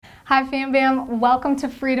Hi Fam Bam, welcome to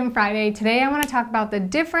Freedom Friday. Today I want to talk about the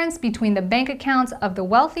difference between the bank accounts of the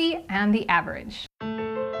wealthy and the average.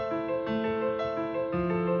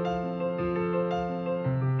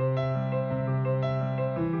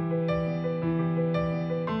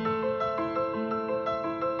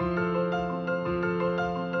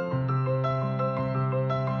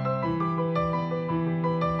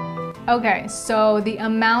 Okay, so the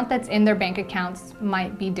amount that's in their bank accounts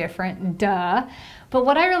might be different, duh. But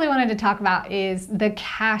what I really wanted to talk about is the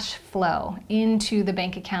cash flow into the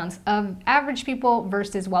bank accounts of average people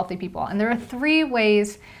versus wealthy people. And there are three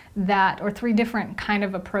ways or three different kind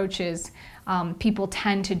of approaches people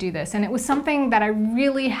tend to do this. And it was something that I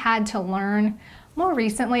really had to learn more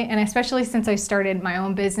recently, and especially since I started my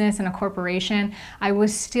own business and a corporation, I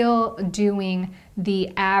was still doing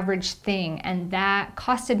the average thing, and that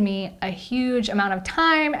costed me a huge amount of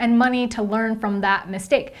time and money to learn from that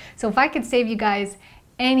mistake. So if I could save you guys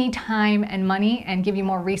any time and money and give you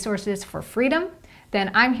more resources for freedom,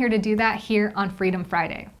 then I'm here to do that here on Freedom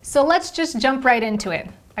Friday. So let's just jump right into it.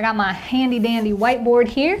 I got my handy dandy whiteboard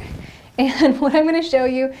here, and what I'm going to show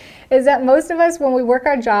you is that most of us, when we work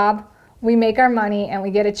our job, we make our money and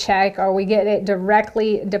we get a check, or we get it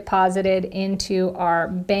directly deposited into our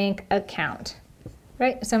bank account,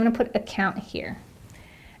 right? So I'm going to put account here.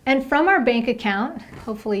 And from our bank account,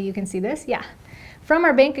 hopefully you can see this, yeah. From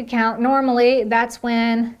our bank account, normally that's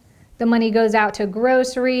when the money goes out to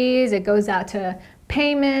groceries, it goes out to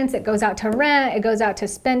payments, it goes out to rent, it goes out to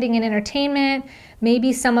spending and entertainment.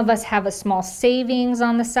 Maybe some of us have a small savings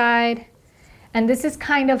on the side. And this is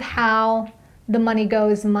kind of how the money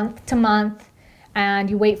goes month to month, and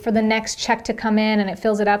you wait for the next check to come in and it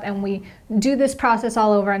fills it up, and we do this process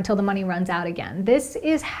all over until the money runs out again. This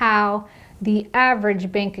is how the average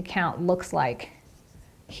bank account looks like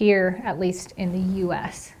here, at least in the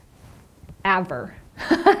US.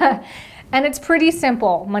 And it's pretty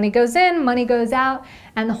simple. Money goes in, money goes out,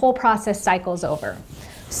 and the whole process cycles over.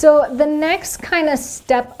 So the next kind of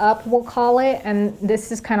step up, we'll call it, and this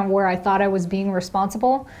is kind of where I thought I was being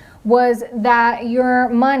responsible, was that your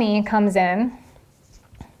money comes in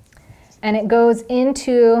and it goes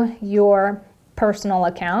into your personal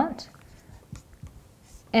account.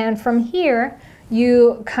 And from here,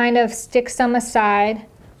 you kind of stick some aside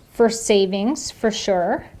for savings, for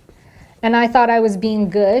sure. And I thought I was being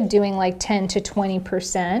good, doing like 10 to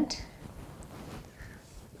 20%.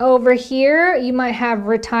 Over here, you might have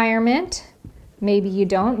retirement. Maybe you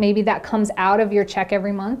don't. Maybe that comes out of your check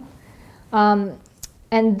every month.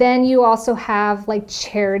 And then you also have like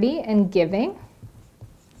charity and giving.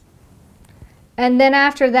 And then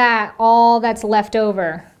after that, all that's left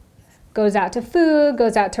over goes out to food,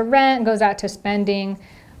 goes out to rent, goes out to spending,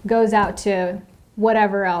 goes out to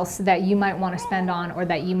whatever else that you might want to spend on or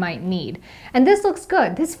that you might need. And this looks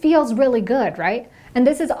good. This feels really good, right? And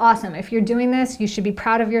this is awesome. If you're doing this, you should be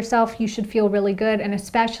proud of yourself. You should feel really good. And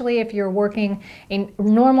especially if you're working a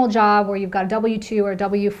normal job where you've got a W-2 or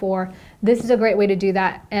W-4, this is a great way to do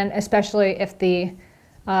that. And especially if the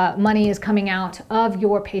money is coming out of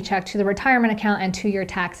your paycheck to the retirement account and to your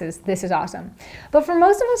taxes, this is awesome. But for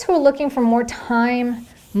most of us who are looking for more time,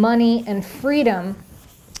 money, and freedom,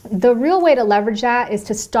 the real way to leverage that is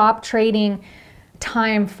to stop trading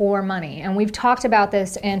time for money. And we've talked about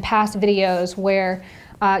this in past videos where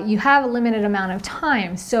you have a limited amount of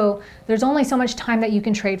time. So there's only so much time that you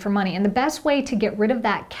can trade for money. And the best way to get rid of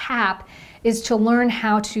that cap is to learn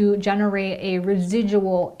how to generate a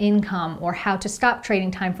residual income, or how to stop trading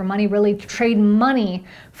time for money, really trade money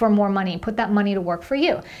for more money, put that money to work for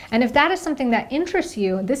you. And if that is something that interests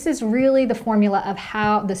you, this is really the formula of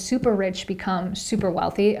how the super rich become super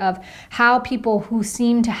wealthy, of how people who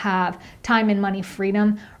seem to have time and money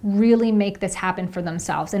freedom really make this happen for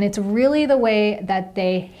themselves. And it's really the way that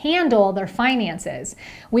they handle their finances.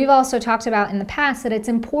 We've also talked about in the past that it's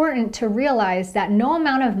important to realize that no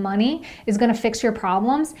amount of money is going to fix your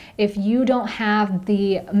problems if you don't have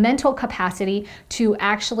the mental capacity to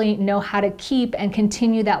actually know how to keep and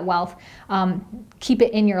continue that wealth, keep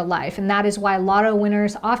it in your life. And that is why lotto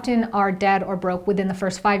winners often are dead or broke within the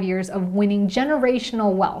first 5 years of winning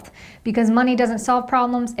generational wealth, because money doesn't solve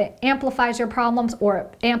problems, it amplifies your problems, or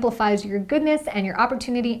it amplifies your goodness and your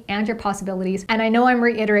opportunity and your possibilities. And I know I'm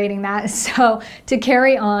reiterating that, so to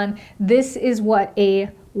carry on, this is what a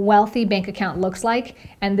wealthy bank account looks like,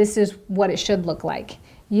 and this is what it should look like.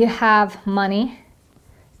 You have money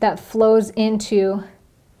that flows into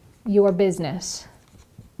your business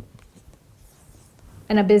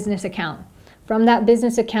and a business account. From that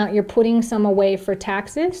business account, you're putting some away for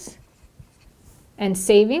taxes and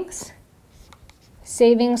savings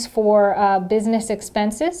for business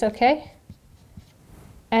expenses, okay?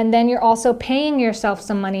 And then you're also paying yourself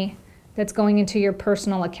some money that's going into your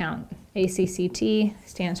personal account. ACCT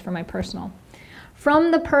stands for my personal.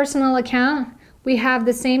 From the personal account, we have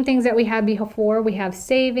the same things that we had before. We have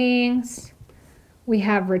savings, we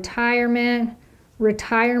have retirement.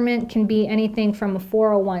 Retirement can be anything from a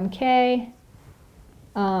 401k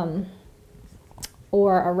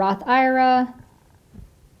or a Roth IRA.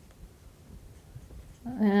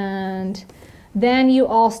 And then you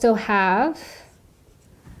also have,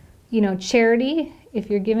 charity, if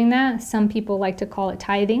you're giving that. Some people like to call it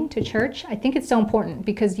tithing to church. I think it's so important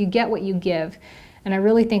because you get what you give. And I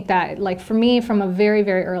really think that, like for me, from a very,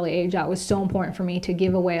 very early age, that was so important for me to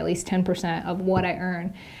give away at least 10% of what I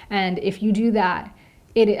earn. And if you do that,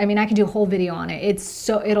 I could do a whole video on it.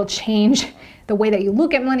 It'll change the way that you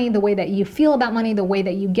look at money, the way that you feel about money, the way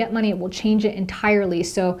that you get money. It will change it entirely.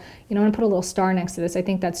 So, I'm gonna put a little star next to this. I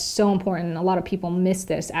think that's so important. A lot of people miss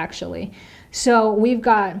this actually. So we've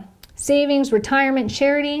got savings, retirement,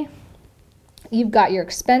 charity. You've got your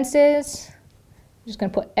expenses. I'm just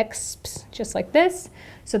gonna put exps just like this.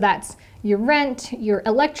 So that's your rent, your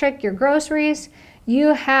electric, your groceries.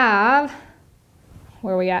 You have,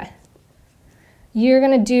 where are we at? You're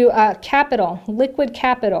gonna do capital, liquid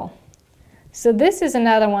capital. So this is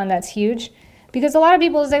another one that's huge because a lot of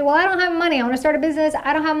people say, well, I don't have money. I wanna start a business.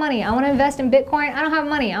 I don't have money. I wanna invest in Bitcoin. I don't have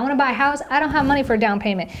money. I wanna buy a house. I don't have money for a down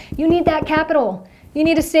payment. You need that capital. You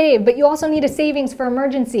need to save, but you also need a savings for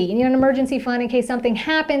emergency. You need an emergency fund in case something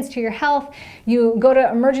happens to your health. You go to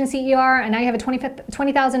emergency ER and now you have a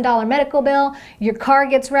 $20,000 medical bill. Your car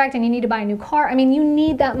gets wrecked and you need to buy a new car. You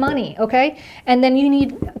need that money, okay? And then you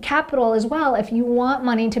need capital as well if you want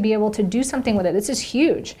money to be able to do something with it. This is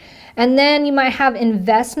huge. And then you might have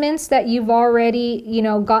investments that you've already,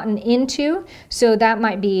 gotten into. So that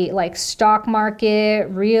might be like stock market,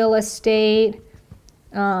 real estate,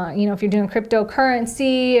 if you're doing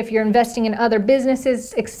cryptocurrency, if you're investing in other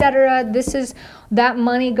businesses, etc. That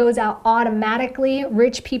money goes out automatically.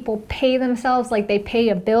 Rich people pay themselves like they pay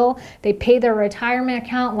a bill. They pay their retirement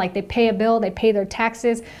account like they pay a bill. They pay their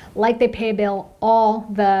taxes like they pay a bill all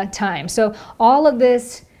the time. So all of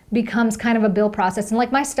this becomes kind of a bill process. And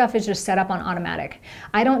like my stuff is just set up on automatic.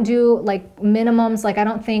 I don't do like minimums. Like I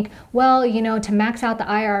don't think, well, to max out the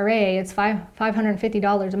IRA, it's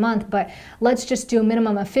 $550 a month, but let's just do a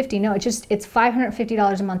minimum of 50. No, it's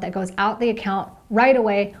 $550 a month that goes out the account right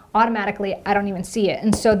away, automatically. I don't even see it.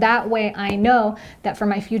 And so that way I know that for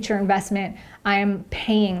my future investment, I'm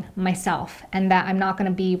paying myself and that I'm not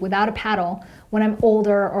gonna be without a paddle when I'm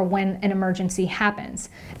older or when an emergency happens.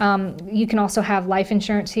 You can also have life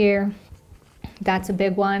insurance here. That's a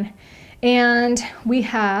big one. And we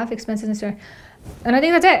have expenses and I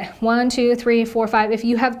think that's it. 1, 2, 3, 4, 5. If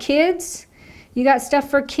you have kids, you got stuff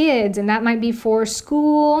for kids, and that might be for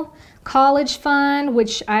school, college fund,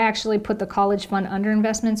 which I actually put the college fund under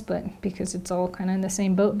investments, but because it's all kind of in the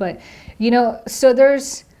same boat. But so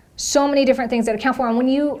there's so many different things that account for. And when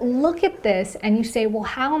you look at this and you say, well,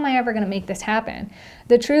 how am I ever going to make this happen?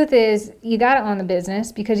 The truth is you got to own the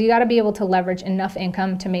business because you got to be able to leverage enough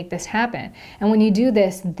income to make this happen. And when you do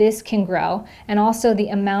this, this can grow. And also the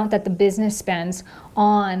amount that the business spends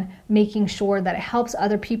on making sure that it helps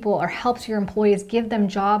other people or helps your employees, give them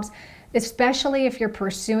jobs, especially if you're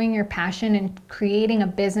pursuing your passion and creating a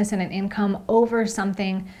business and an income over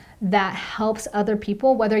something that helps other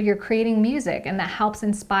people, whether you're creating music and that helps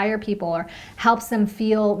inspire people or helps them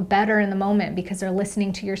feel better in the moment because they're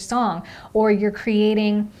listening to your song, or you're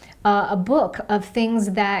creating a book of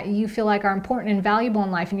things that you feel like are important and valuable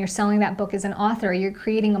in life and you're selling that book as an author, you're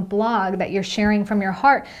creating a blog that you're sharing from your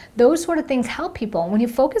heart. Those sort of things help people. When you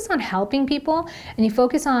focus on helping people and you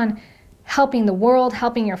focus on helping the world,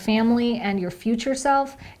 helping your family and your future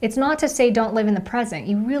self, it's not to say don't live in the present.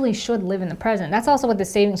 You really should live in the present. That's also what the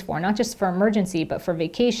savings for, not just for emergency, but for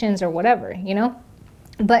vacations or whatever,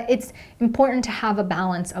 But it's important to have a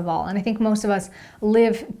balance of all. And I think most of us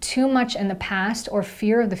live too much in the past or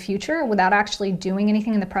fear of the future without actually doing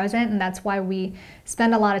anything in the present. And that's why we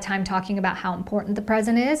spend a lot of time talking about how important the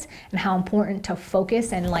present is and how important to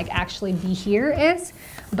focus and actually be here is.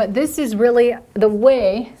 But this is really the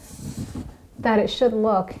way that it should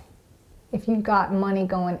look if you've got money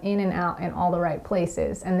going in and out in all the right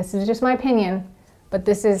places. And this is just my opinion, but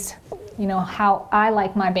this is how I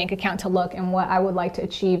like my bank account to look and what I would like to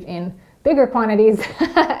achieve in bigger quantities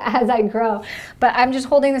as I grow. But I'm just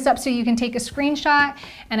holding this up so you can take a screenshot.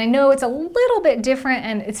 And I know it's a little bit different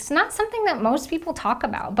and it's not something that most people talk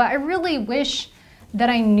about, but I really wish that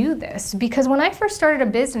I knew this, because when I first started a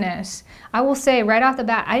business, I will say right off the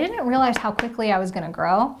bat, I didn't realize how quickly I was gonna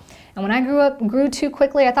grow. And when I grew too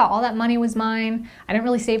quickly, I thought all that money was mine. I didn't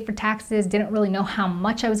really save for taxes, didn't really know how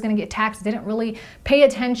much I was going to get taxed, didn't really pay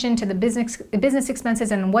attention to the business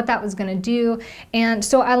expenses and what that was going to do. And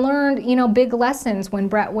so I learned, big lessons. When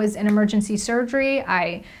Brett was in emergency surgery,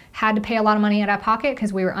 I had to pay a lot of money out of pocket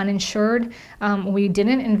because we were uninsured. We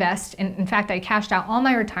didn't invest. In fact, I cashed out all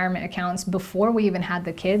my retirement accounts before we even had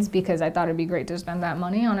the kids because I thought it'd be great to spend that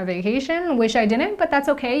money on a vacation. Wish I didn't, but that's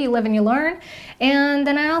okay. You live and you learn. And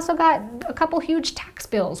then I also got a couple huge tax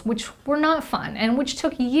bills, which were not fun and which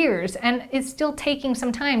took years. And it's still taking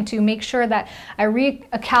some time to make sure that I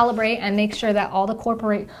recalibrate and make sure that all the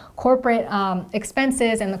corporate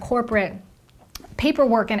expenses and the corporate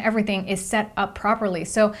paperwork and everything is set up properly.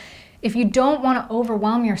 So if you don't want to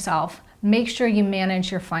overwhelm yourself, make sure you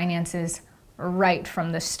manage your finances right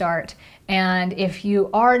from the start. And if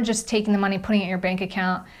you are just taking the money, putting it in your bank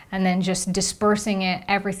account, and then just dispersing it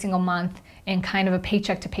every single month in kind of a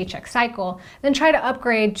paycheck to paycheck cycle, then try to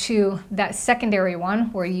upgrade to that secondary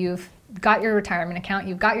one where you've got your retirement account,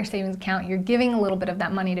 you've got your savings account, you're giving a little bit of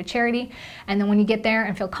that money to charity, and then when you get there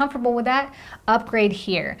and feel comfortable with that, upgrade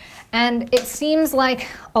here. And it seems like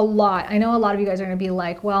a lot. I know a lot of you guys are going to be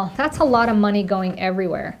like, well, that's a lot of money going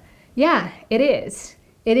everywhere. Yeah, it is.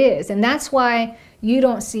 It is. And that's why you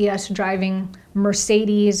don't see us driving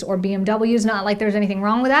Mercedes or BMWs. Not like there's anything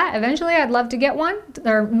wrong with that. Eventually, I'd love to get one,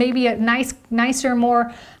 or maybe a nicer,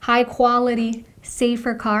 more high quality,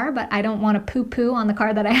 safer car, but I don't want to poo-poo on the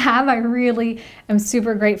car that I have. I really am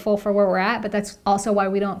super grateful for where we're at, but that's also why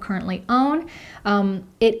we don't currently own.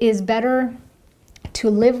 It is better to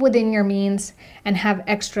live within your means and have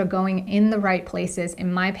extra going in the right places,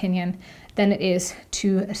 in my opinion, than it is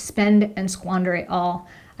to spend and squander it all.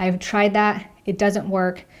 I've tried that. It doesn't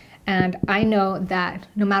work. And I know that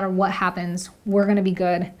no matter what happens, we're going to be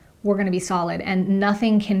good. We're going to be solid, and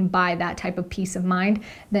nothing can buy that type of peace of mind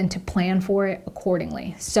than to plan for it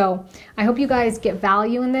accordingly. So I hope you guys get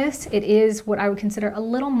value in this. It is what I would consider a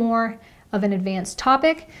little more of an advanced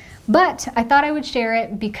topic, but I thought I would share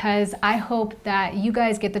it because I hope that you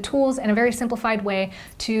guys get the tools in a very simplified way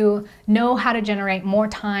to know how to generate more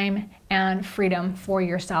time and freedom for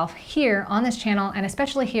yourself here on this channel, and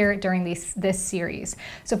especially here during this series.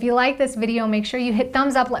 So if you like this video, make sure you hit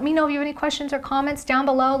thumbs up. Let me know if you have any questions or comments down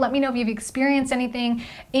below. Let me know if you've experienced anything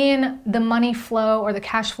in the money flow or the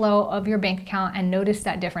cash flow of your bank account and noticed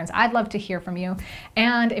that difference. I'd love to hear from you.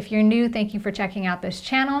 And if you're new, thank you for checking out this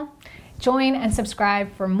channel. Join and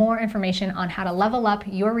subscribe for more information on how to level up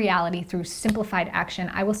your reality through simplified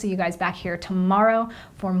action. I will see you guys back here tomorrow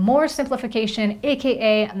for more simplification,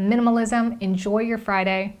 aka minimalism. Enjoy your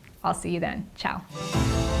Friday. I'll see you then. Ciao.